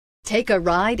Take a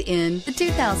ride in the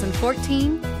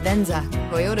 2014 Venza.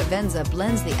 Toyota Venza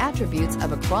blends the attributes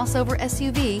of a crossover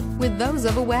SUV with those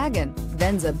of a wagon.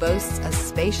 Venza boasts a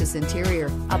spacious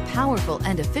interior, a powerful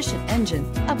and efficient engine,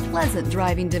 a pleasant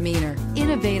driving demeanor,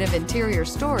 innovative interior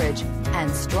storage,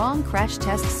 and strong crash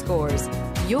test scores.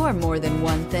 You're more than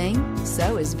one thing,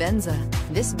 so is Venza.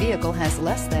 This vehicle has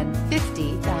less than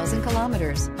 50,000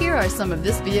 kilometers. Here are some of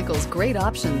this vehicle's great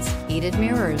options: heated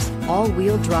mirrors,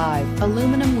 all-wheel drive,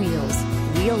 aluminum wheels,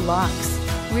 wheel locks,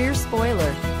 rear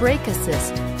spoiler, brake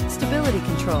assist, stability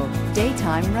control,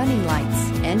 daytime running lights,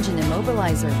 engine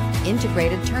immobilizer,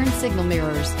 integrated turn signal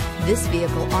mirrors. This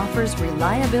vehicle offers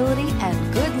reliability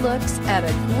and good looks at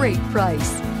a great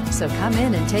price. So come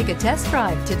in and take a test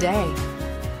drive today.